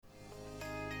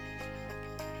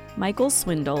Michael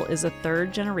Swindle is a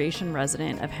third-generation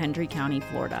resident of Hendry County,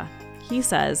 Florida. He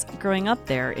says growing up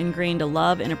there ingrained a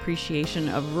love and appreciation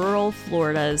of rural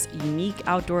Florida's unique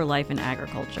outdoor life and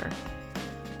agriculture.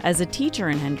 As a teacher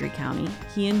in Hendry County,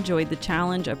 he enjoyed the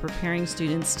challenge of preparing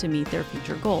students to meet their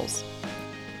future goals.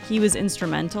 He was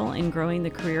instrumental in growing the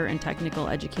career and technical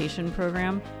education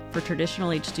program for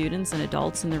traditional age students and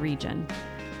adults in the region.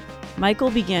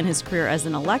 Michael began his career as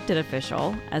an elected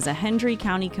official as a Hendry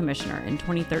County Commissioner in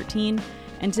 2013,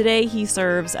 and today he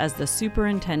serves as the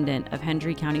Superintendent of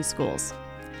Hendry County Schools.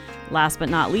 Last but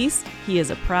not least, he is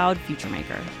a proud future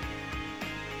maker.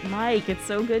 Mike, it's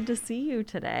so good to see you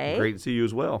today. Great to see you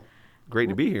as well. Great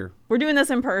to be here. We're doing this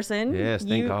in person. Yes,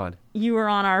 thank God. You were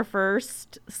on our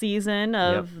first season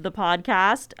of the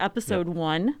podcast, episode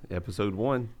 1. Episode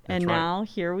 1. And now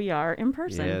here we are in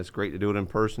person. Yeah, it's great to do it in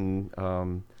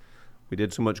person. We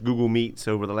did so much Google Meets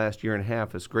over the last year and a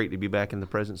half. It's great to be back in the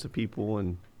presence of people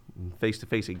and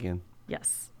face-to-face again.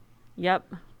 Yes.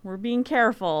 Yep. We're being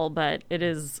careful, but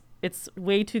it's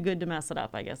way too good to mess it up,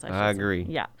 I guess I should say. Agree.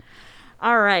 Yeah.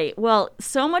 All right. Well,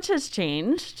 so much has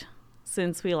changed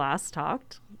since we last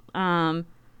talked. You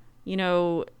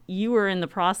were in the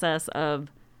process of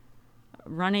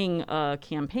running a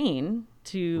campaign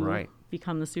to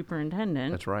become the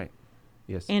superintendent. That's right.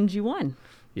 Yes. And you won.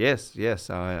 Yes.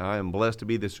 I am blessed to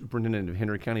be the superintendent of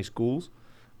Hendry County Schools,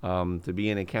 to be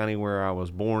in a county where I was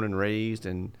born and raised,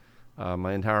 and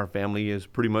my entire family is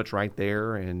pretty much right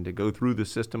there, and to go through the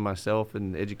system myself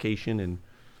in education and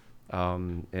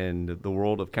the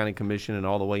world of county commission and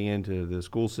all the way into the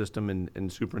school system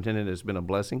and superintendent has been a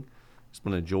blessing. It's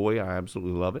been a joy. I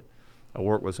absolutely love it. I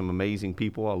work with some amazing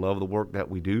people. I love the work that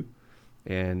we do,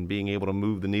 and being able to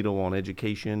move the needle on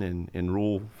education in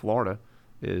rural Florida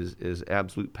is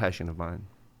absolute passion of mine.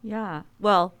 Yeah.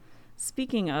 Well,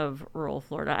 speaking of rural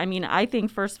Florida, I mean, I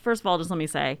think first of all, just let me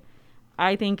say,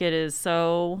 I think you're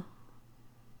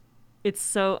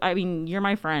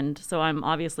my friend, so I'm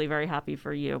obviously very happy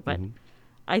for you, but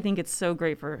I think it's so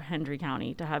great for Hendry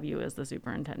County to have you as the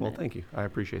superintendent. Well, thank you. I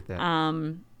appreciate that.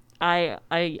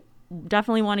 I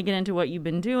definitely want to get into what you've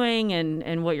been doing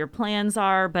and what your plans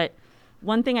are, but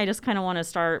one thing I just kind of want to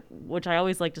start, which I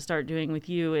always like to start doing with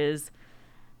you, is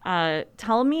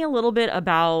tell me a little bit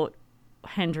about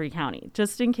Hendry County,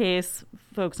 just in case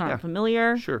folks aren't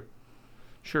familiar. Sure.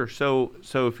 So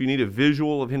if you need a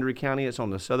visual of Hendry County, it's on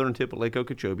the southern tip of Lake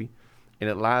Okeechobee, and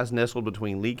it lies nestled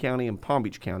between Lee County and Palm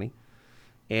Beach County,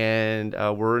 and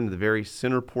we're in the very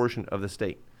center portion of the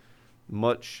state.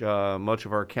 Much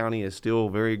of our county is still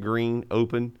very green,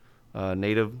 open,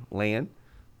 native land.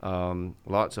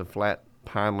 Lots of flat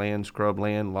pine land, scrub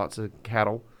land, lots of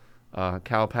cattle,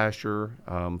 cow pasture,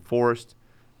 forest,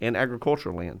 and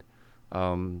agricultural land.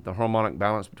 The harmonic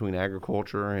balance between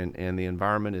agriculture and the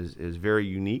environment is very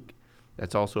unique.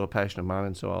 That's also a passion of mine,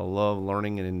 and so I love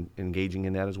learning and engaging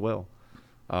in that as well.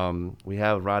 We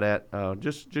have right at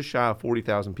just shy of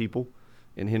 40,000 people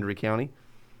in Hendry County.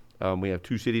 We have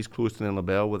 2 cities, Clewiston and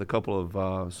LaBelle, with a couple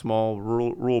of small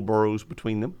rural boroughs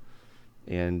between them.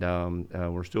 And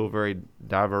we're still very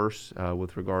diverse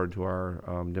with regard to our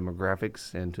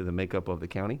demographics and to the makeup of the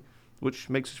county, which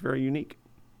makes us very unique.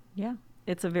 Yeah,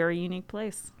 it's a very unique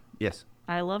place. Yes.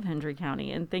 I love Hendry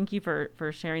County, and thank you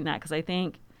for sharing that, because I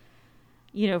think,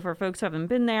 for folks who haven't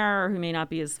been there or who may not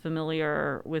be as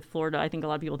familiar with Florida, I think a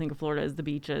lot of people think of Florida as the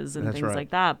beaches and things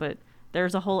like that, but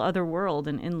there's a whole other world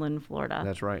in inland Florida.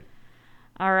 That's right.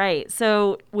 All right.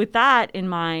 So with that in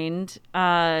mind,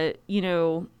 I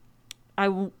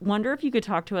wonder if you could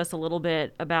talk to us a little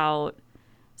bit about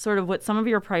sort of what some of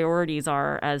your priorities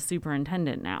are as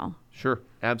superintendent now. Sure,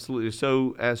 absolutely.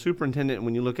 So as superintendent,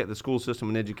 when you look at the school system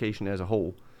and education as a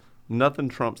whole, nothing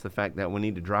trumps the fact that we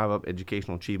need to drive up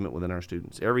educational achievement within our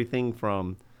students. Everything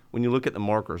from when you look at the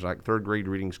markers like third grade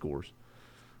reading scores,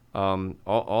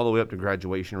 all the way up to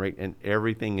graduation rate and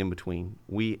everything in between.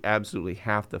 We absolutely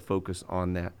have to focus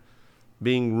on that.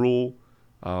 Being rural,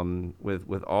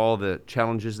 with all the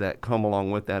challenges that come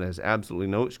along with that, is absolutely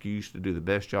no excuse to do the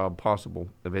best job possible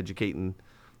of educating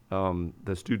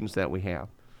the students that we have.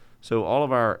 So all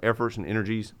of our efforts and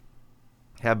energies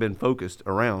have been focused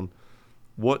around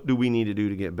what do we need to do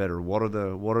to get better? What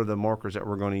are the markers that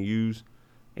we're going to use,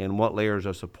 and what layers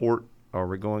of support are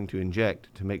we going to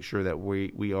inject to make sure that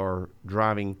we are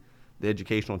driving the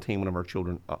educational attainment of our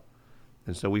children up?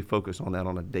 And so we focus on that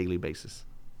on a daily basis.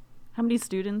 How many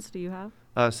students do you have?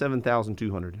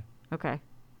 7,200. Okay.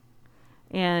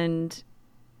 And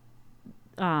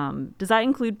does that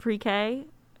include pre-K?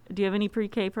 Do you have any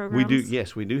pre-K programs? We do.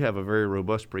 Yes, we do have a very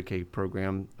robust pre-K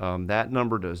program. That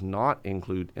number does not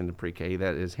include in the pre-K.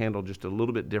 That is handled just a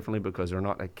little bit differently because they're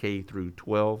not a K through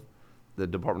 12. The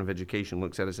Department of Education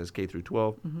looks at us as K through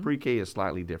 12. Pre-K is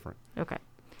slightly different. Okay.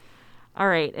 All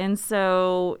right. And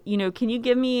so, can you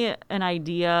give me an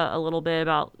idea a little bit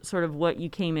about sort of what you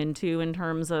came into in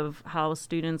terms of how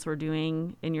students were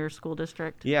doing in your school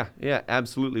district? Yeah,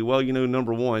 absolutely. Well,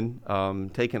 number one,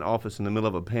 taking office in the middle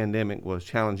of a pandemic was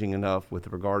challenging enough with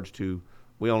regards to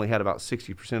we only had about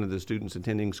 60% of the students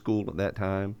attending school at that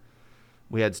time.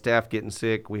 We had staff getting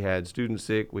sick. We had students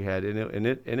sick. We had, and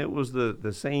it was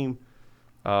the same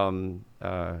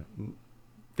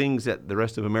things that the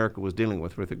rest of America was dealing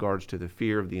with regards to the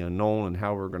fear of the unknown and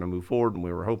how we're going to move forward, and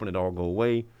we were hoping it all go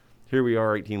away. Here we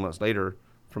are 18 months later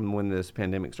from when this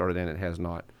pandemic started, and it has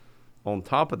not. On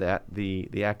top of that,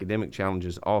 the academic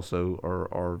challenges also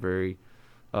are very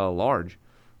large.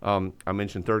 I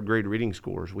mentioned third grade reading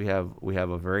scores. We have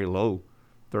a very low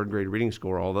third grade reading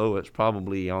score, although it's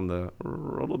probably a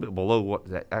little bit below what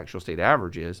the actual state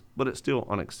average is, but it's still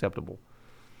unacceptable.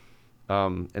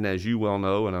 And as you well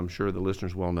know, and I'm sure the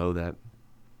listeners well know, that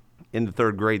in the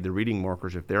third grade, the reading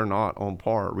markers, if they're not on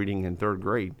par reading in third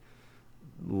grade,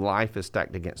 life is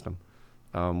stacked against them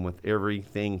with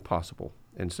everything possible.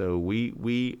 And so we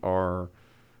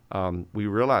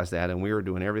realize that, and we are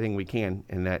doing everything we can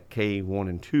in that K1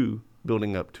 and 2,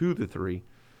 building up to the 3,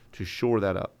 to shore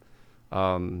that up.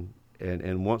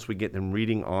 And once we get them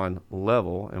reading on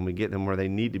level and we get them where they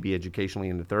need to be educationally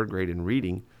in the third grade in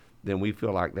reading, then we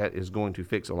feel like that is going to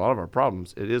fix a lot of our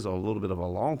problems. It is a little bit of a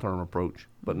long-term approach,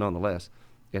 but nonetheless,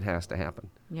 it has to happen.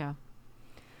 Yeah.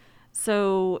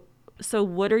 So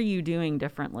what are you doing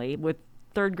differently with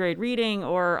third grade reading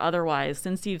or otherwise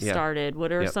since you've started?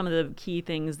 What are some of the key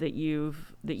things that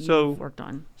you've worked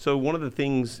on? So one of the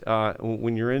things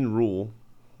when you're in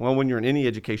when you're in any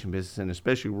education business, and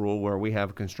especially rural where we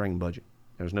have a constrained budget,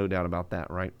 there's no doubt about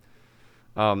that, right?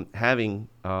 Having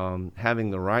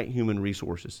the right human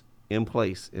resources in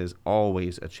place is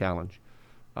always a challenge.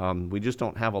 We just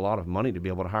don't have a lot of money to be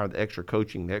able to hire the extra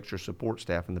coaching, the extra support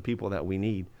staff, and the people that we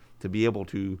need to be able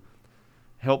to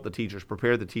help the teachers,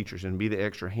 prepare the teachers, and be the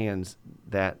extra hands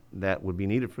that would be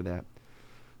needed for that.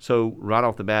 So right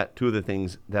off the bat, two of the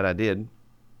things that I did,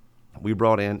 we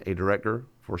brought in a director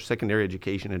for secondary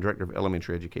education and director of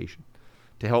elementary education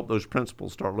to help those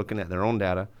principals start looking at their own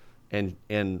data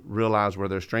and realize where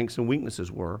their strengths and weaknesses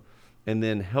were, and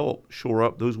then help shore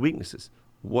up those weaknesses.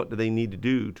 What do they need to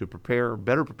do to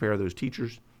better prepare those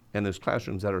teachers and those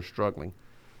classrooms that are struggling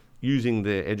using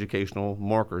the educational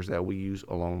markers that we use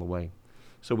along the way?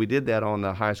 So we did that on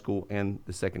the high school and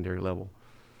the secondary level.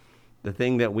 The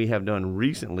thing that we have done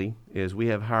recently is we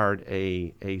have hired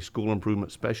a school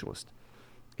improvement specialist,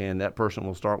 and that person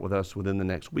will start with us within the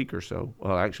next week or so,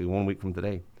 well, actually 1 week from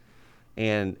today,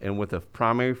 and with a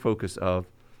primary focus of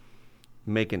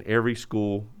making every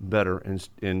school better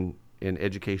in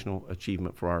educational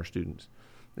achievement for our students.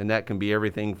 And that can be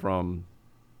everything from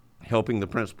helping the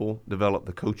principal develop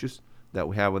the coaches that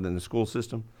we have within the school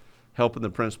system, helping the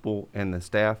principal and the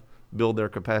staff build their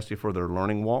capacity for their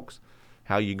learning walks,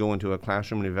 how you go into a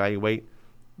classroom and evaluate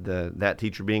that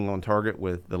teacher being on target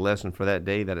with the lesson for that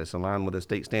day, that it's aligned with a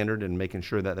state standard, and making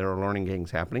sure that there are learning gains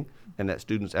happening and that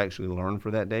students actually learn for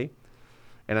that day.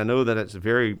 And I know that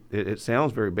it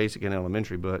sounds very basic in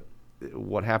elementary, but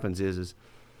what happens is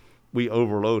we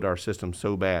overload our system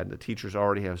so bad. The teachers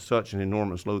already have such an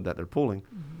enormous load that they're pulling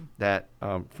that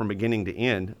from beginning to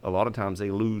end, a lot of times they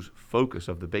lose focus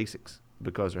of the basics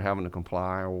because they're having to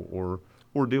comply or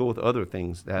deal with other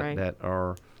things that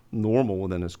are normal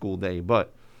within a school day.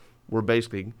 But we're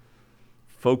basically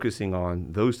focusing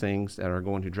on those things that are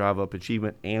going to drive up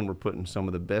achievement, and we're putting some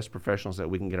of the best professionals that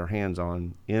we can get our hands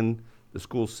on in the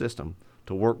school system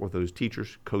to work with those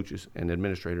teachers, coaches, and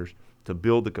administrators to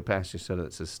build the capacity so that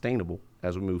it's sustainable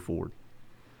as we move forward.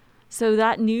 So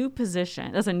that's a new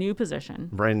position.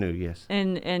 Brand new, yes.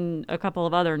 And a couple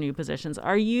of other new positions.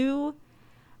 Are you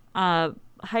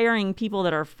hiring people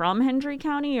that are from Hendry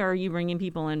County, or are you bringing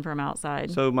people in from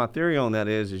outside? So my theory on that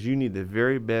is you need the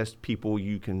very best people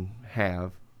you can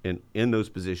have in those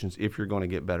positions if you're going to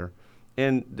get better.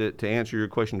 And to answer your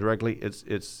question directly,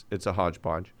 it's a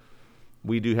hodgepodge.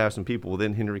 We do have some people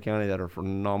within Hendry County that are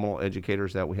phenomenal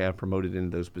educators that we have promoted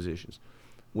into those positions.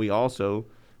 We also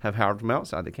have hired from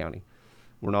outside the county.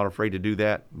 We're not afraid to do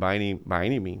that by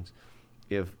any means.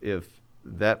 If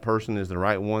that person is the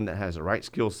right one that has the right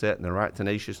skill set and the right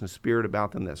tenaciousness spirit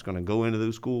about them that's going to go into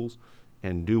those schools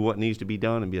and do what needs to be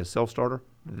done and be a self-starter,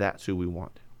 that's who we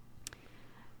want.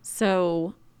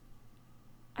 So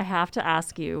I have to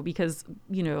ask you, because,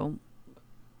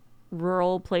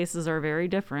 rural places are very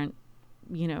different,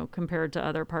 compared to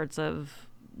other parts of,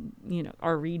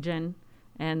 our region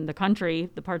and the country,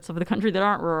 the parts of the country that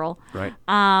aren't rural. Right.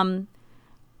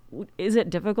 Is it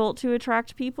difficult to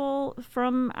attract people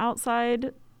from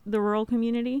outside the rural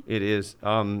community? It is,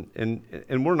 and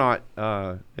we're not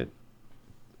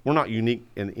unique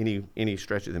in any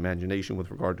stretch of the imagination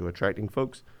with regard to attracting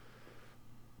folks.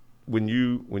 When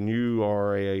you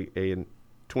are a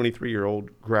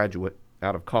 23-year-old graduate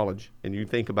out of college and you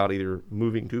think about either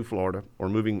moving to Florida or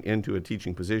moving into a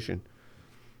teaching position,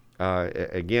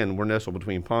 again, we're nestled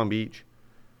between Palm Beach,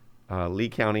 Lee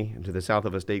County, and to the south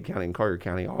of us, Dade County and Collier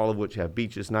County, all of which have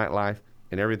beaches, nightlife,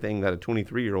 and everything that a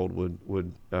 23-year-old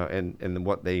would and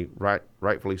what they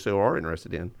rightfully so are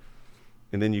interested in.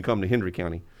 And then you come to Hendry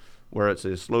County, where it's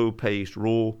a slow-paced,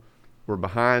 rural. We're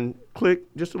behind click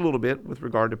just a little bit with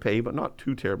regard to pay, but not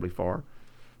too terribly far.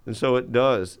 And so it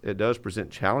does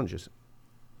present challenges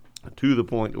to the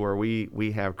point where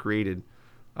we have created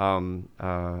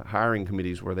hiring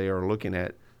committees where they are looking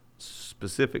at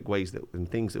specific ways and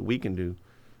things that we can do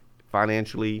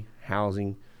financially,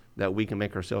 housing, that we can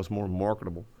make ourselves more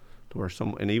marketable to where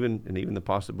even the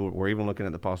possibility, we're even looking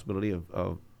at the possibility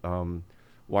of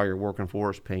while you're working for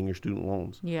us, paying your student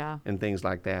loans, and things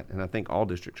like that. And I think all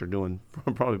districts are doing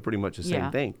probably pretty much the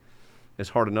same thing. It's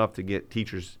hard enough to get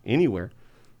teachers anywhere,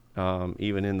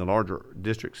 even in the larger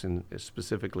districts and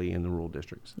specifically in the rural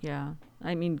districts. Yeah,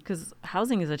 I mean, because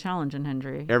housing is a challenge in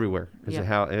Hendry. Everywhere,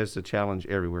 it's a challenge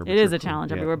everywhere. It is a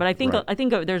challenge everywhere, but I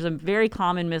think there's a very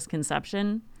common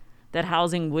misconception that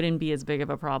housing wouldn't be as big of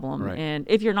a problem. Right. And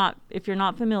if you're not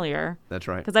familiar, that's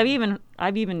right. Because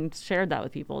I've even shared that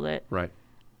with people that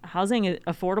housing,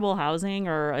 affordable housing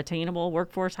or attainable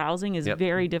workforce housing is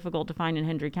very difficult to find in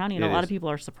Hendry County, and a lot of people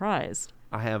are surprised.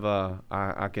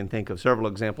 I can think of several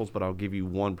examples, but I'll give you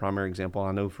one primary example.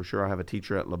 I know for sure I have a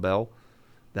teacher at LaBelle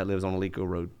that lives on Alico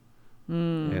Road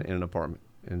in an apartment.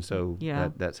 And so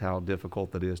that's how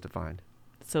difficult that is to find.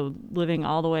 So living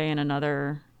all the way in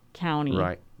another county.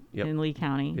 Right. Yep. In Lee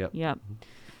County. Yep. Mm-hmm.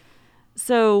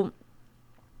 So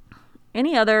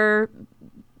any other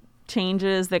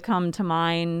changes that come to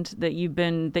mind that you've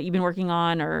been working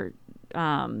on, or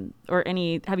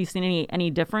have you seen any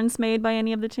difference made by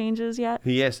any of the changes yet?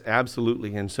 Yes,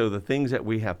 absolutely. And so the things that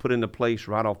we have put into place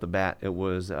right off the bat, it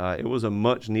was a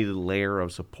much needed layer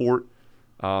of support.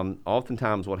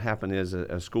 Oftentimes what happened is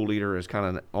a school leader is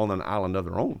kind of on an island of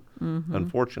their own,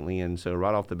 unfortunately. And so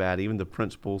right off the bat, even the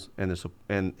principals and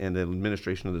the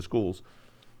administration of the schools,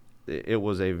 it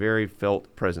was a very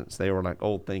felt presence. They were like,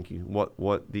 oh, thank you.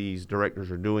 What these directors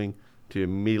are doing to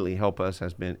immediately help us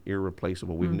has been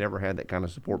irreplaceable. We've never had that kind of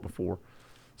support before.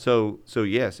 So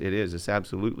yes, it is. It's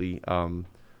absolutely having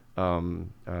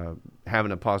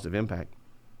a positive impact.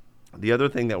 The other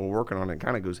thing that we're working on, it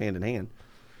kind of goes hand in hand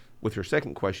with your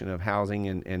second question of housing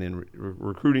and in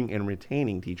recruiting and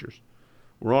retaining teachers.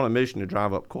 We're on a mission to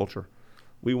drive up culture.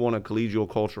 We want a collegial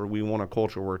culture. We want a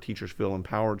culture where teachers feel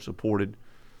empowered, supported,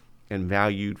 and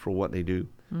valued for what they do.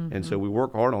 And so we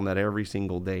work hard on that every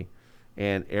single day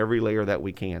and every layer that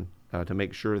we can to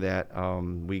make sure that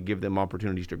we give them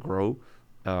opportunities to grow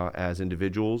as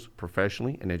individuals,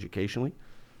 professionally and educationally.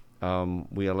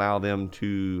 We allow them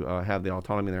to have the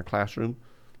autonomy in their classroom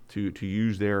to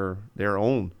use their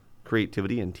own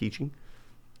creativity in teaching,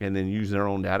 and then use their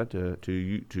own data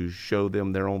to show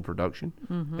them their own production.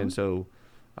 And so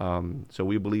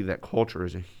we believe that culture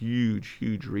is a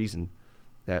huge reason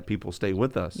that people stay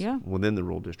with us within the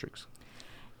rural districts.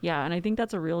 Yeah, and I think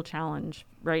that's a real challenge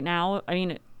right now. I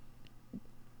mean,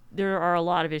 there are a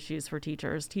lot of issues for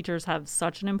teachers. Teachers have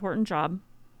such an important job.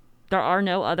 There are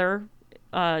no other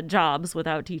jobs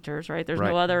without teachers, right? There's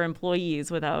no other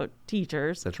employees without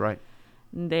teachers. That's right.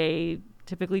 They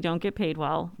typically don't get paid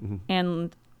well.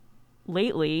 And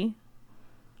lately,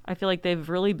 I feel like they've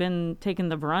really been taking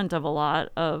the brunt of a lot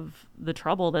of the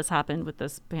trouble that's happened with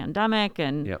this pandemic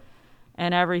and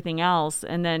everything else.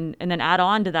 And then add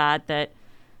on to that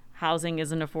housing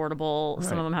isn't affordable. Right.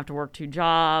 Some of them have to work 2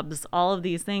 jobs, all of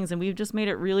these things. And we've just made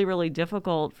it really, really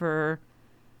difficult for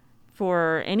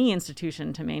any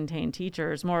institution to maintain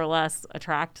teachers, more or less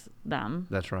attract them.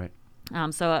 That's right.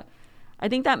 So I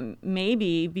think that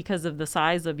maybe because of the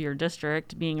size of your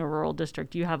district, being a rural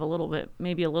district, you have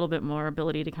maybe a little bit more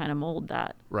ability to kind of mold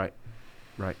that. Right.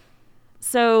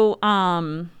 So,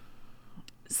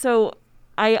 so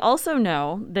I also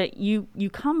know that you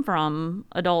come from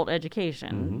adult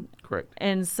education. Correct.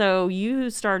 And so you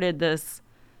started this,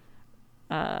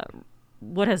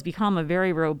 what has become a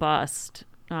very robust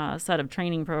set of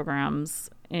training programs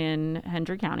in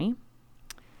Hendry County.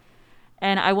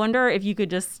 And I wonder if you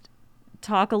could just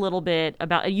talk a little bit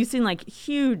about, you've seen like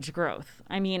huge growth.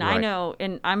 I mean, I Right. know,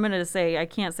 and I'm going to say, I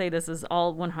can't say this is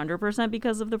all 100%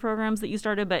 because of the programs that you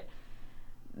started, but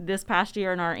this past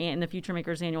year in the Future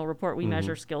Makers annual report, we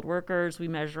measure skilled workers. We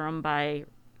measure them by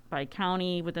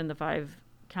county within the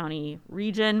 5-county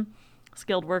region.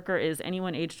 Skilled worker is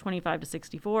anyone aged 25 to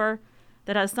 64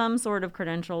 that has some sort of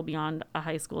credential beyond a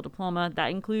high school diploma. That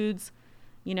includes,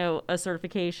 a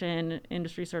certification,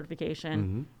 industry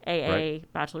certification, AA,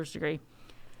 Right. bachelor's degree.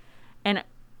 And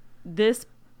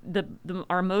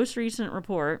our most recent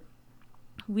report,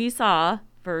 we saw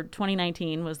for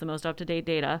 2019 was the most up-to-date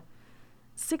data,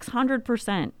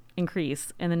 600%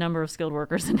 increase in the number of skilled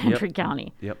workers in Hendry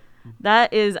County. Yep.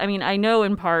 That is, I know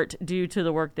in part due to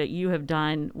the work that you have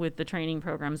done with the training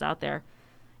programs out there.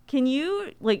 Can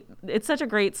you, it's such a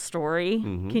great story.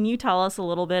 Can you tell us a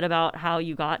little bit about how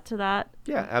you got to that?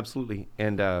 Yeah, absolutely.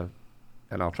 And I'll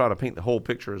try to paint the whole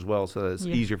picture as well so that it's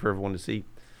easier for everyone to see.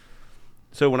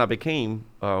 So when I became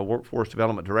workforce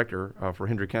development director for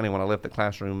Hendry County, when I left the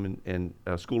classroom and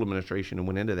school administration and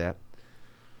went into that,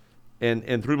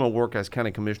 and through my work as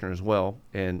county commissioner as well,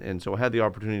 and so I had the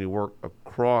opportunity to work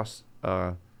across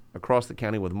the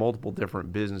county with multiple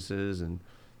different businesses and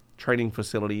training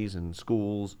facilities and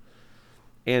schools.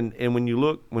 And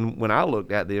when I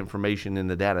looked at the information and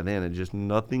the data then, it just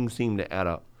nothing seemed to add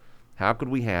up. How could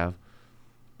we have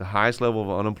the highest level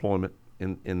of unemployment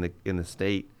in the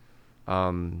state?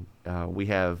 We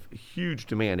have huge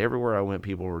demand everywhere I went.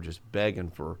 People were just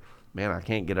begging for, man, I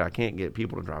can't get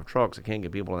people to drive trucks. I can't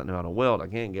get people that know how to weld. I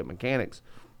can't get mechanics,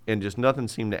 and just nothing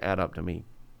seemed to add up to me.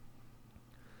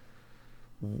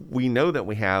 We know that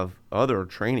we have other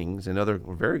trainings and other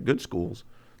very good schools,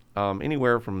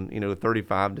 anywhere from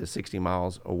 35 to 60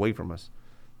 miles away from us,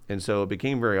 and so it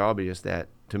became very obvious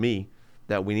to me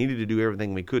that we needed to do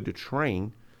everything we could to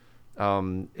train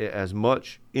as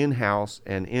much in-house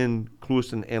and in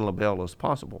Clewiston and LaBelle as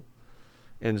possible.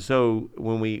 And so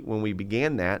when we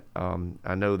began that,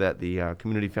 I know that the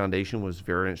Community Foundation was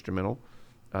very instrumental.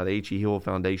 The H.E. Hill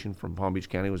Foundation from Palm Beach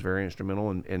County was very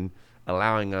instrumental in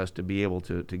allowing us to be able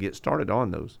to get started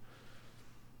on those.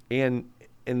 And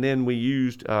then we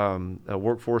used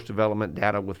workforce development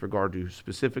data with regard to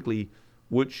specifically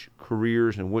which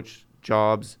careers and which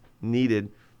jobs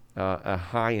needed a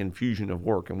high infusion of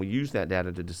work. And we used that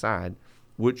data to decide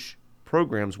which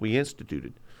programs we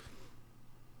instituted.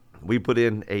 We put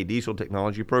in a diesel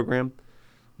technology program.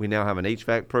 We now have an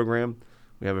HVAC program.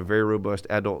 We have a very robust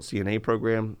adult CNA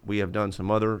program. We have done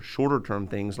some other shorter-term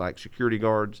things like security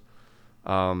guards.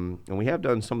 And we have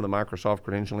done some of the Microsoft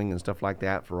credentialing and stuff like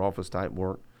that for office-type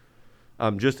work,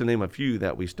 just to name a few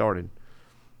that we started.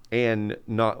 And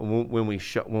when we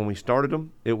started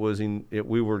them,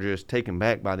 we were just taken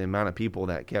back by the amount of people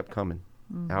that kept coming.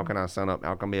 How can I sign up?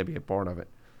 How can I be a part of it?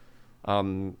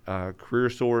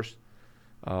 CareerSource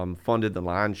funded the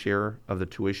lion's share of the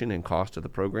tuition and cost of the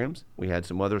programs. We had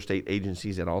some other state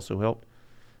agencies that also helped,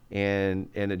 and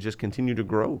it just continued to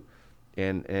grow.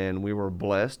 And we were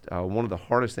blessed. One of the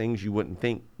hardest things you wouldn't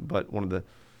think, but one of the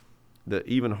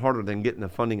even harder than getting the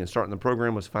funding and starting the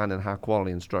program was finding high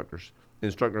quality instructors.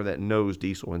 Instructor that knows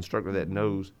diesel, instructor that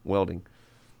knows welding.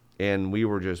 And we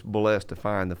were just blessed to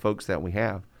find the folks that we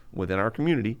have within our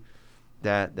community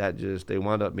that they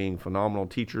wound up being phenomenal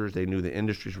teachers. They knew the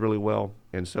industries really well.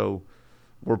 And so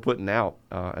we're putting out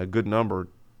a good number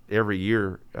every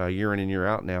year, year in and year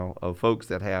out now, of folks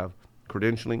that have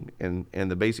credentialing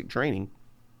and the basic training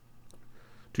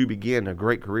to begin a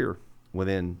great career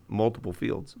within multiple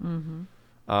fields.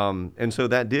 And so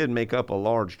that did make up a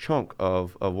large chunk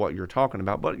of what you're talking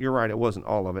about. But you're right, it wasn't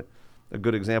all of it. A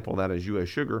good example of that is U.S.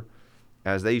 Sugar.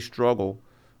 As they struggle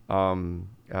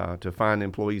to find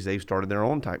employees, they've started their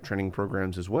own type training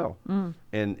programs as well.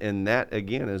 And that,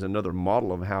 again, is another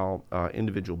model of how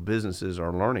individual businesses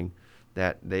are learning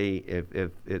that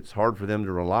if it's hard for them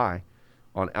to rely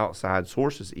on outside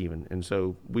sources even. And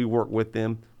so we work with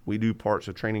them. We do parts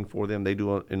of training for them. They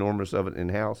do enormous of it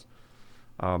in-house.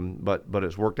 But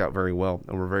it's worked out very well,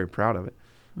 and we're very proud of it.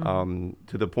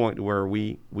 To the point where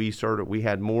we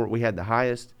had the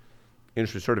highest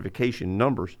industry certification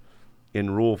numbers in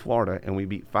rural Florida, and we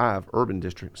beat 5 urban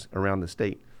districts around the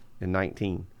state in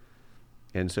 19.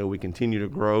 And so we continue to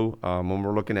grow. When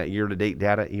we're looking at year-to-date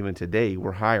data, even today,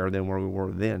 we're higher than where we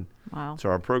were then. Wow. So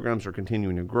our programs are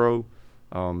continuing to grow.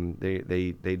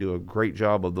 They do a great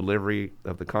job of delivery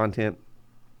of the content.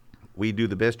 We do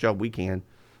the best job we can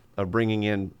of bringing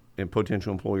in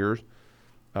potential employers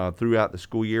throughout the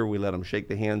school year. We let them shake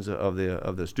the hands of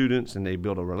the students, and they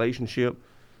build a relationship,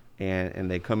 and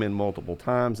they come in multiple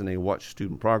times, and they watch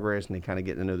student progress, and they kind of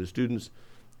get to know the students,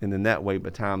 And then that way, by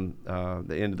the time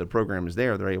the end of the program is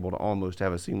there, they're able to almost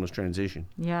have a seamless transition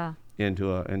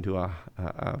into a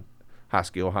high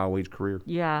skill, high wage career.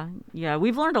 Yeah.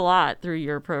 We've learned a lot through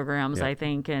your programs, Yep. I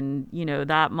think, and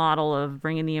that model of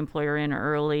bringing the employer in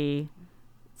early.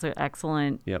 It's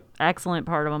an excellent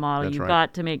part of a model. That's You've right.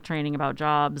 got to make training about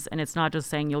jobs, and it's not just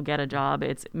saying you'll get a job.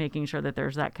 It's making sure that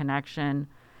there's that connection.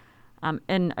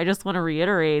 And I just want to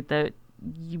reiterate that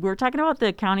we're talking about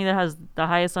the county that has the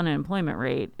highest unemployment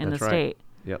rate in That's the right. state.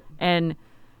 Yep. And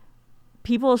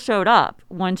people showed up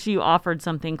once you offered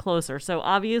something closer. So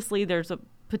obviously there's a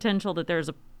potential that there's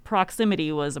a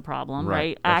proximity was a problem,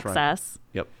 right? That's right. Access.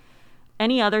 Yep.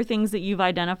 Any other things that you've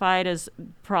identified as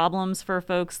problems for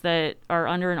folks that are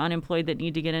under and unemployed that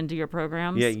need to get into your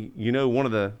programs? Yeah,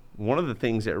 one of the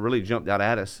things that really jumped out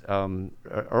at us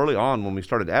early on when we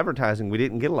started advertising, we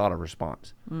didn't get a lot of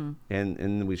response,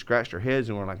 and we scratched our heads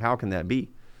and we're like, how can that be?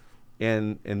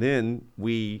 And then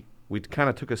we kind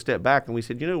of took a step back and we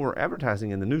said, we're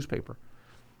advertising in the newspaper.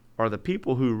 Are the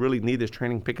people who really need this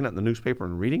training picking up the newspaper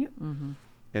and reading it? Mm-hmm.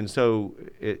 And so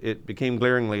it became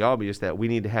glaringly obvious that we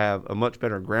need to have a much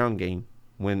better ground game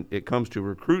when it comes to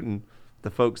recruiting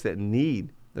the folks that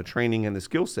need the training and the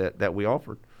skill set that we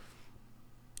offered.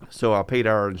 So I paid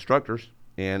our instructors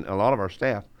and a lot of our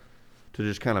staff to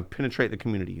just kind of penetrate the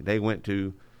community. They went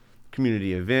to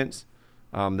community events.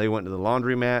 They went to the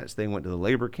laundromats. They went to the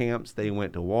labor camps. They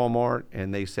went to Walmart,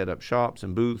 and they set up shops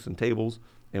and booths and tables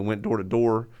and went door to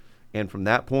door. And from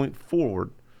that point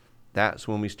forward, that's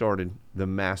when we started the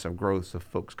massive growth of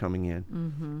folks coming in.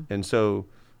 Mm-hmm. And so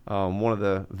one of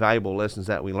the valuable lessons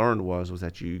that we learned was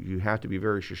that you have to be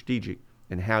very strategic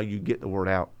in how you get the word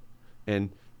out,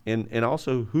 and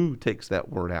also who takes that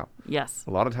word out. Yes.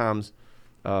 A lot of times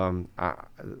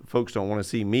folks don't want to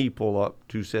see me pull up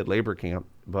to said labor camp,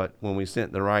 but when we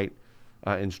sent the right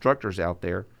instructors out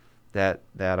there that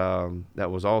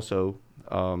was also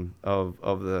of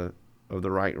the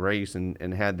right race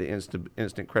and had the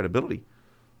instant credibility,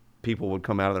 people would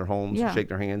come out of their homes and shake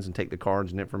their hands and take the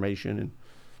cards and information,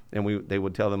 and they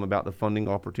would tell them about the funding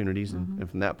opportunities, and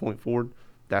from that point forward,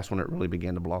 that's when it really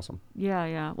began to blossom.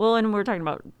 Yeah. Well, and we're talking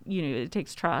about, it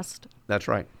takes trust. That's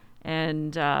right.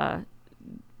 And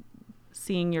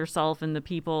seeing yourself and the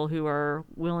people who are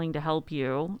willing to help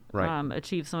you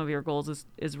achieve some of your goals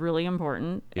is really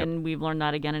important. Yep. And we've learned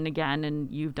that again and again, and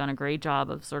you've done a great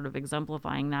job of sort of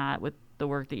exemplifying that with the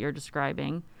work that you're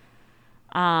describing.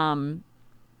 And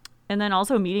then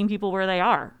also meeting people where they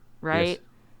are, right?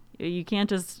 Yes. You can't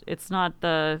just, it's not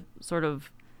the sort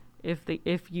of,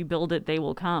 if you build it, they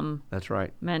will come. That's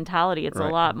right. Mentality. It's Right.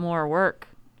 a lot more work.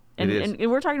 It is.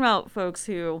 And we're talking about folks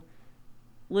who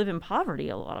live in poverty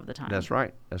a lot of the time. That's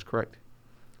right. That's correct.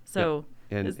 So,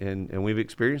 Yep. And we've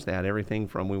experienced that. Everything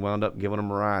from we wound up giving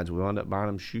them rides, we wound up buying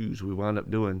them shoes, we wound up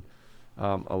doing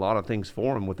a lot of things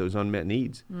for them with those unmet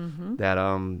needs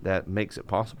that makes it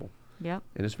possible. Yep.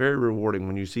 And it's very rewarding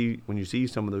when you see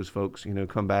some of those folks,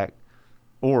 come back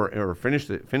or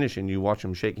finish and you watch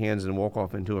them shake hands and walk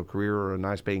off into a career or a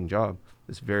nice paying job.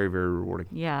 It's very, very rewarding.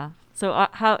 Yeah. So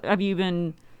how have you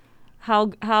been? How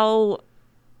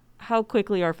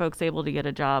quickly are folks able to get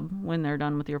a job when they're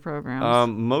done with your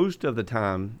programs? Most of the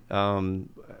time, some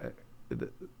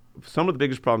of the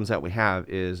biggest problems that we have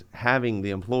is having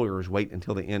the employers wait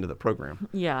until the end of the program.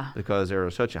 Yeah. Because there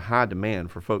is such a high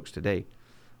demand for folks today.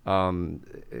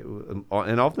 And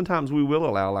oftentimes we will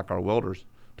allow, like our welders,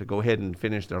 to go ahead and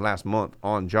finish their last month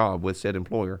on job with said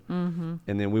employer. Mm-hmm.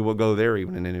 And then we will go there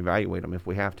even and then evaluate them if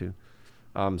we have to.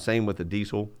 Same with the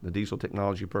diesel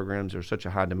technology programs. There's such a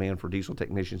high demand for diesel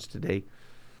technicians today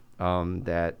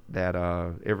that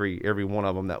every one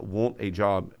of them that want a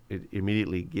job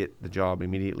immediately get the job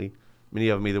immediately. Many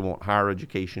of them either want higher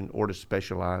education or to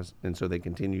specialize, and so they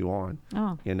continue on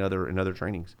in other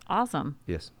trainings. Awesome.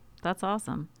 Yes. That's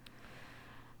awesome.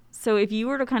 So if you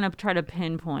were to kind of try to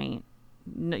pinpoint,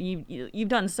 you've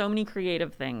done so many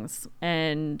creative things,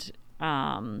 and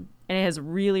it has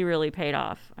really, really paid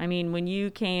off. I mean, when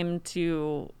you came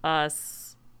to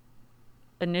us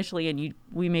initially and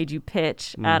we made you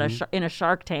pitch at in a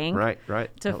Shark Tank, right,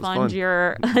 to fund fund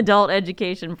your adult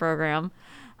education program,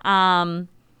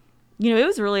 it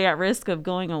was really at risk of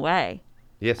going away.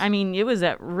 Yes. I mean, it was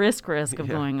at risk of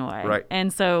going away. Right.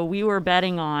 And so we were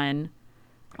betting on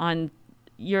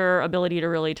your ability to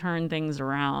really turn things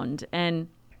around. And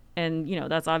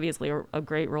that's obviously a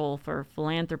great role for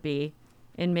philanthropy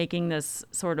in making this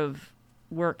sort of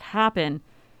work happen.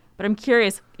 But I'm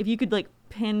curious if you could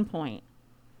pinpoint,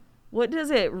 what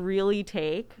does it really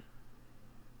take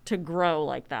to grow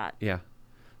like that? Yeah.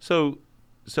 So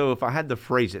so if I had to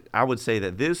phrase it, I would say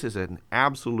that this is an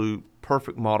absolute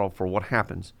perfect model for what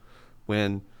happens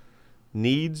when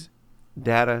needs,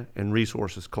 data, and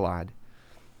resources collide.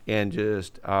 And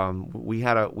just we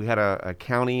had a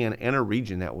county and a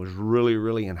region that was really,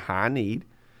 really in high need.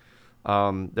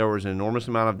 There was an enormous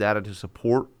amount of data to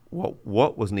support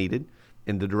what was needed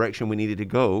in the direction we needed to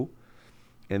go.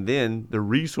 And then the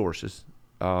resources,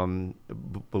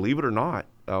 believe it or not,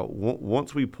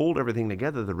 once we pulled everything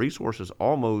together, the resources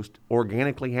almost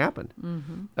organically happened.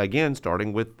 Mm-hmm. Again,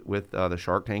 starting with the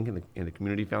Shark Tank and the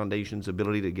Community Foundation's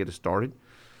ability to get us started.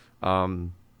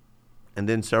 And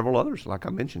then several others, like I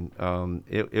mentioned.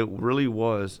 It really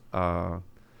was the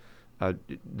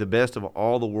best of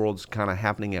all the worlds kind of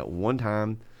happening at one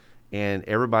time, and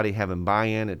everybody having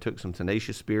buy-in. It took some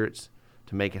tenacious spirits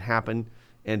to make it happen,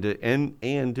 and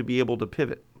to be able to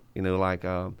pivot. Like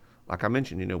I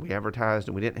mentioned, we advertised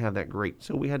and we didn't have that great,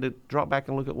 so we had to drop back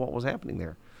and look at what was happening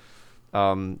there.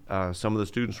 Some of the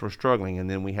students were struggling, and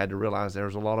then we had to realize there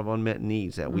was a lot of unmet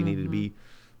needs that we needed to be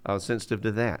sensitive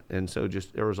to that. And so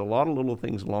just there was a lot of little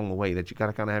things along the way that you got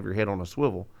to kind of have your head on a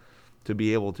swivel to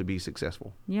be able to be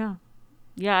successful. Yeah.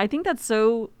 I think that's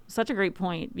such a great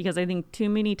point, because I think too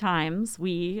many times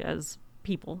we as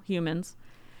people, humans,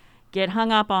 get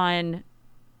hung up on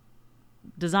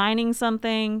designing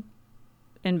something,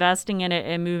 investing in it,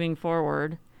 and moving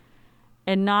forward,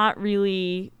 and not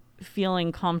really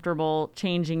feeling comfortable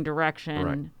changing direction.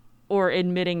 Right. Or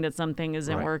admitting that something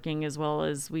isn't Right. working as well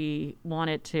as we want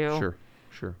it to.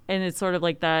 Sure. And it's sort of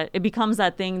like that. It becomes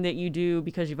that thing that you do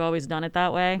because you've always done it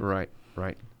that way. Right.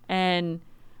 And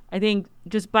I think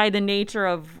just by the nature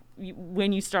of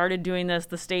when you started doing this,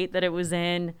 the state that it was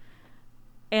in,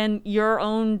 and your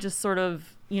own just sort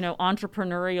of,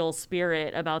 entrepreneurial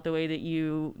spirit about the way that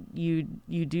you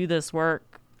do this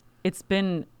work, it's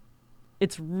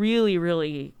really,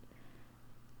 really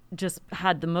just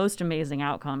had the most amazing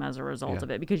outcome as a result of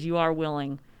it, because you are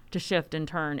willing to shift and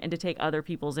turn and to take other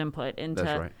people's input and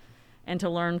to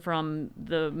learn from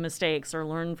the mistakes or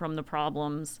learn from the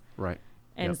problems. Right.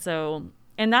 And so,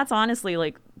 and that's honestly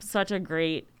like such a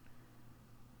great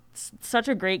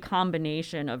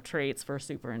combination of traits for a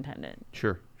superintendent.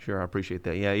 Sure. I appreciate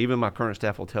that. Yeah. Even my current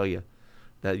staff will tell you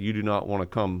that you do not want to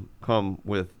come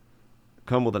with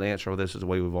an answer. This is the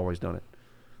way we've always done it.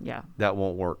 Yeah. That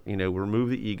won't work. Remove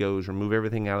the egos, remove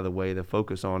everything out of the way. The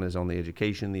focus is on the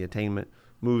education, the attainment,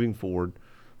 moving forward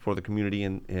for the community.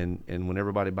 And when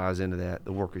everybody buys into that,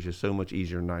 the work is just so much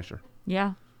easier and nicer.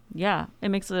 Yeah. It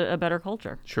makes a better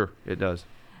culture. Sure, it does.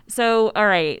 So, all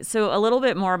right. So a little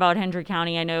bit more about Hendry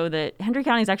County. I know that Hendry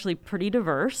County is actually pretty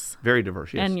diverse. Very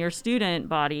diverse, yes. And your student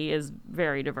body is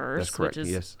very diverse. That's correct, which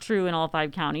is yes. true in all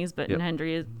 5 counties, but in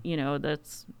Hendry,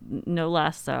 that's no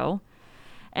less so.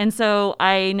 And so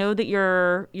I know that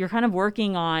you're kind of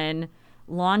working on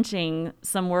launching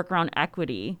some work around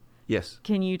equity. Yes.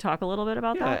 Can you talk a little bit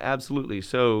about that? Yeah, absolutely.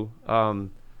 So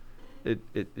it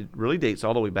really dates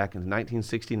all the way back into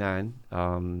 1969.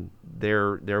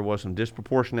 There was some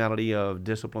disproportionality of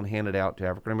discipline handed out to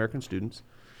African American students,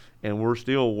 and we're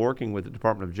still working with the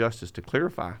Department of Justice to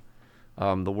clarify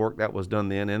the work that was done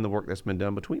then and the work that's been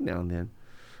done between now and then.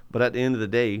 But at the end of the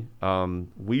day,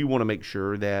 we want to make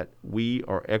sure that we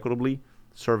are equitably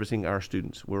servicing our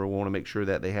students. We want to make sure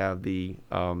that they have the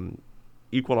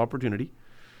equal opportunity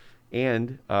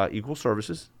and equal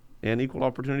services and equal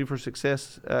opportunity for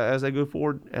success as they go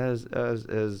forward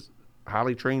as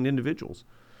highly trained individuals.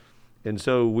 And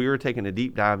so we are taking a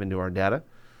deep dive into our data,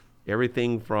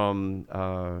 everything from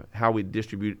how we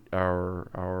distribute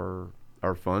our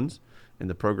funds and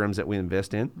the programs that we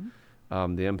invest in.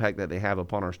 Mm-hmm. The impact that they have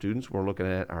upon our students. We're looking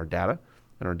at our data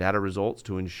and our data results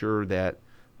to ensure that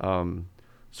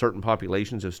certain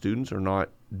populations of students are not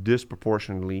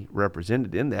disproportionately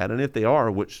represented in that. And if they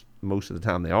are, which most of the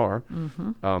time they are,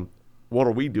 what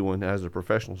are we doing as the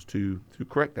professionals to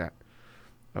correct that?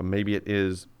 Maybe it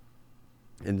is,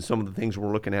 and some of the things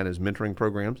we're looking at is mentoring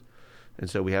programs. And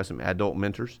so we have some adult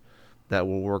mentors that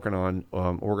we're working on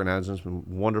organizing some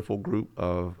wonderful group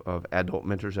of adult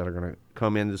mentors that are going to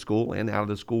come into the school and out of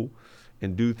the school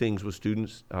and do things with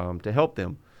students to help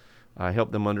them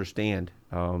understand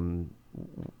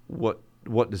what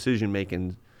good decision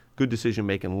making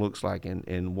looks like,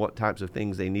 and what types of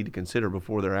things they need to consider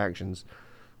before their actions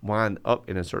wind up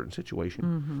in a certain situation.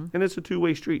 Mm-hmm. And it's a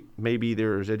two-way street. Maybe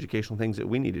there's educational things that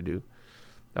we need to do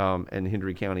in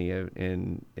Hendry County,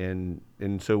 and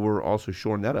so we're also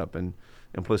shoring that up. And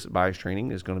implicit bias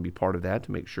training is going to be part of that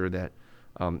to make sure that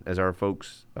as our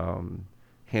folks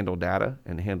handle data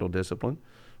and handle discipline,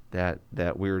 that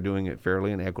we're doing it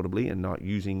fairly and equitably and not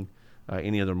using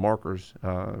any other markers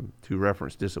to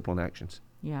reference discipline actions.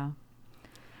 Yeah.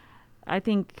 I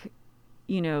think,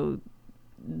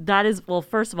 that is, well,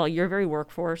 first of all, you're very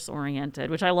workforce oriented,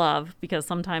 which I love because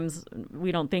sometimes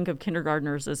we don't think of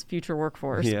kindergartners as future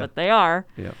workforce, but they are.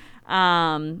 Yeah.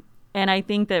 And I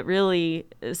think that really,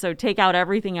 so take out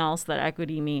everything else that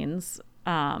equity means.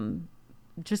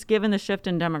 Just given the shift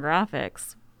in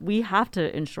demographics, we have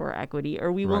to ensure equity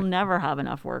or we will never have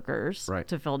enough workers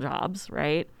to fill jobs,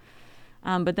 right?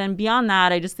 But then beyond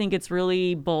that, I just think it's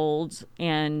really bold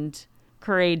and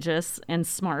courageous and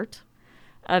smart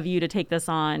of you to take this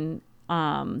on,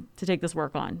 to take this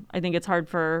work on. I think it's hard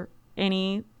for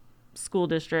any school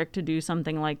district to do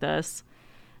something like this.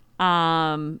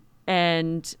 And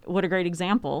what a great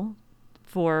example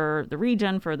for the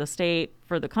region, for the state,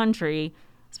 for the country,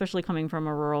 especially coming from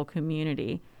a rural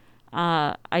community.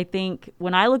 I think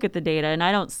when I look at the data, and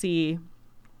I don't see,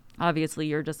 obviously,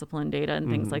 your discipline data and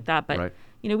things like that, but,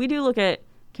 we do look at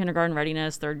kindergarten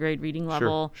readiness, third grade reading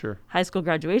level, high school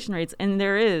graduation rates, and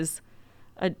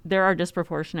there are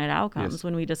disproportionate outcomes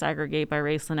when we disaggregate by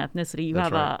race and ethnicity. You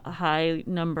have a high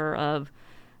number of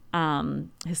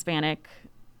Hispanic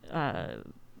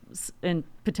and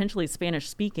potentially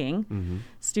Spanish-speaking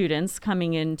students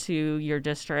coming into your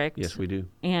district. Yes, we do.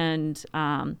 And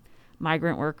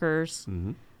migrant workers.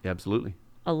 Absolutely.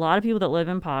 A lot of people that live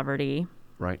in poverty.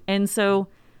 Right. And so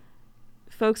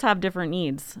folks have different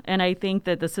needs. And I think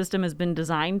that the system has been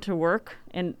designed to work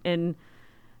in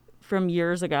from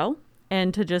years ago,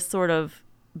 and to just sort of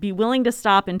be willing to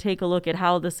stop and take a look at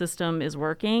how the system is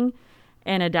working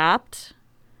and adapt.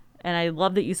 And I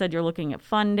love that you said you're looking at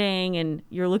funding and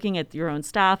you're looking at your own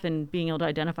staff and being able to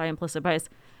identify implicit bias.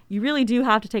 You really do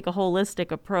have to take a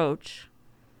holistic approach,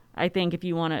 I think, if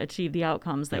you want to achieve the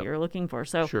outcomes that you're looking for.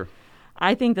 So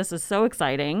I think this is so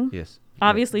exciting. Yes.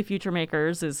 Obviously, Future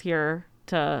Makers is here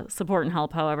to support and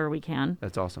help however we can.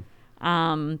 That's awesome.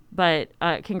 But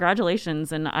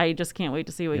congratulations, and I just can't wait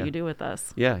to see what you do with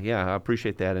this. Yeah, I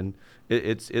appreciate that, and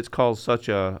it's called such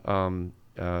a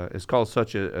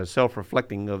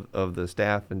self-reflecting of the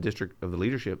staff and district of the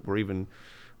leadership. We're even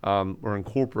we're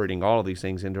incorporating all of these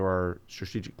things into our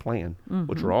strategic plan,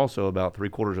 which are also about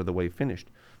 3/4 of the way finished.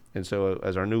 And so,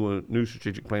 as our new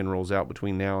strategic plan rolls out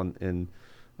between now and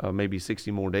maybe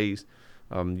 60 more days,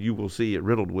 you will see it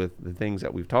riddled with the things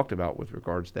that we've talked about with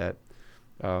regards to that.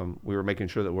 We were making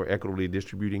sure that we're equitably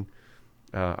distributing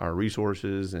our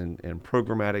resources, and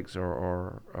programmatics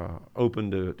are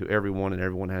open to everyone, and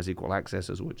everyone has equal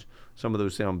accesses, which some of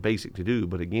those sound basic to do,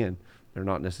 but again, they're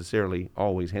not necessarily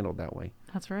always handled that way.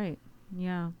 That's right.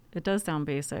 Yeah, it does sound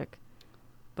basic,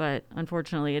 but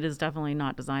unfortunately, it is definitely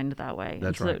not designed that way.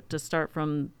 That's and so right. To start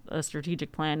from a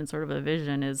strategic plan and sort of a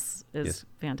vision is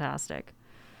fantastic.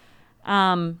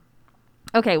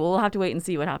 Okay, well, we'll have to wait and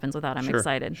see what happens with that. I'm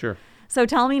excited. Sure. So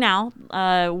tell me now,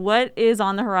 what is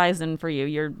on the horizon for you?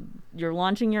 You're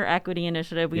launching your equity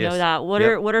initiative. We know that.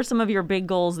 What are some of your big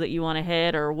goals that you want to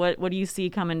hit, or what do you see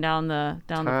coming down the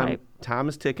pipe? Time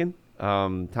is ticking.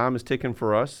 Time is ticking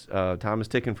for us. Time is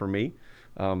ticking for me.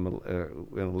 An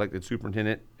elected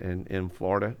superintendent in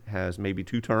Florida has maybe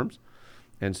 2 terms,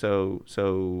 and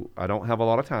so I don't have a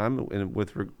lot of time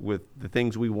with the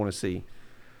things we want to see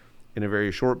in a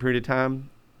very short period of time.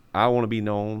 I want to be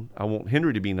known. I want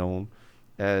Henry to be known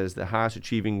as the highest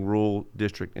achieving rural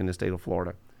district in the state of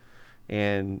Florida.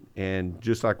 And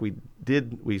just like we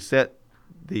set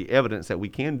the evidence that we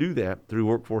can do that through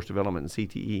workforce development and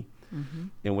CTE.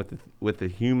 And with the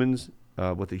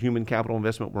human capital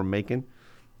investment we're making,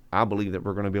 I believe that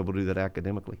we're going to be able to do that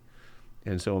academically.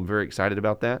 And so I'm very excited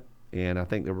about that. And I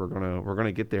think that we're going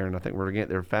to get there, and I think we're going to get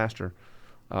there faster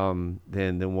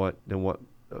than what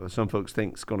some folks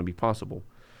think is going to be possible.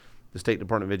 The State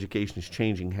Department of Education is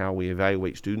changing how we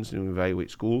evaluate students and we evaluate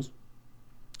schools.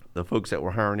 The folks that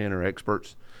we're hiring in are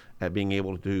experts at being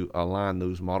able to align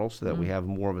those models so that we have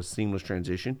more of a seamless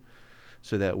transition,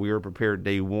 so that we are prepared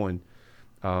day one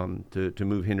to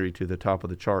move Henry to the top of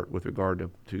the chart with regard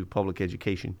to public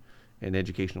education and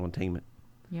educational attainment.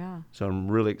 Yeah. So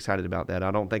I'm really excited about that.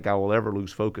 I don't think I will ever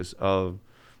lose focus of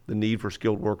the need for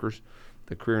skilled workers,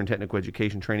 the career and technical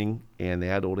education training, and the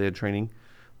adult ed training.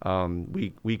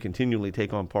 We continually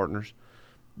take on partners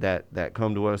that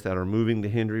come to us that are moving to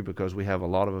Henry because we have a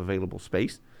lot of available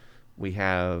space. We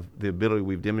have the ability,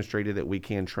 we've demonstrated that we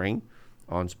can train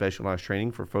on specialized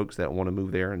training for folks that want to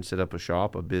move there and set up a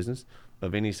shop, a business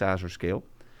of any size or scale.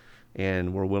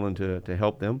 And we're willing to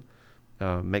help them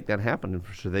make that happen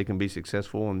so they can be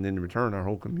successful, and then in return, our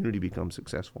whole community becomes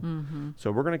successful.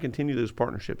 So we're going to continue those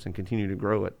partnerships and continue to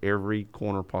grow at every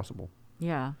corner possible.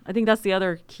 Yeah, I think that's the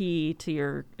other key to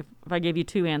your, if I gave you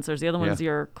two answers, the other one's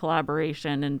your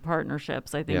collaboration and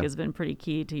partnerships, I think has been pretty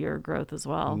key to your growth as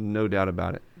well. No doubt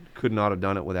about it. Could not have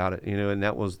done it without it. And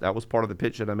that was part of the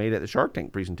pitch that I made at the Shark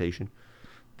Tank presentation.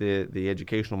 The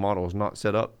educational model is not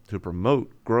set up to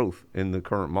promote growth in the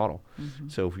current model. Mm-hmm.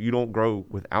 So if you don't grow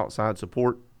with outside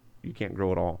support, you can't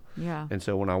grow at all. Yeah. And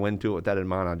so when I went to it with that in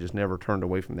mind, I just never turned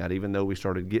away from that. Even though we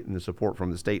started getting the support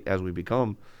from the state as we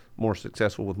become more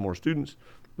successful with more students,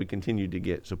 we continued to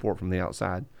get support from the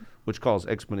outside, which caused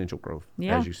exponential growth,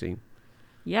 as you've seen.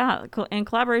 Yeah, and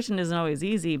collaboration isn't always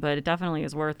easy, but it definitely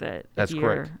is worth it. That's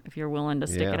correct. If you're willing to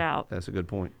stick it out. That's a good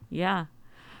point. Yeah.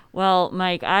 Well,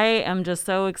 Mike, I am just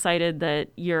so excited that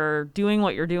you're doing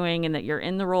what you're doing and that you're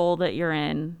in the role that you're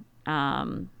in.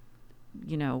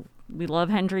 We love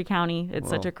Hendry County. It's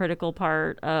such a critical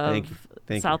part of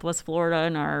Southwest Florida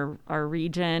and our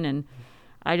region. And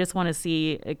I just want to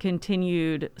see a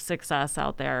continued success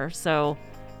out there. So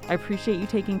I appreciate you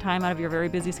taking time out of your very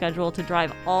busy schedule to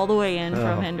drive all the way in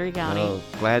from Hendry County.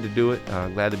 Glad to do it.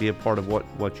 Glad to be a part of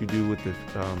what you do with the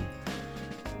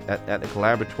at the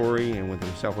Collaboratory and with the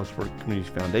Southwest Florida Community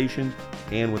Foundation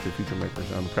and with the Future Makers.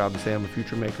 I'm proud to say I'm a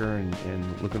future maker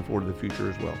and looking forward to the future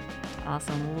as well.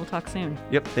 Awesome. Well, we'll talk soon.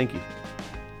 Yep. Thank you.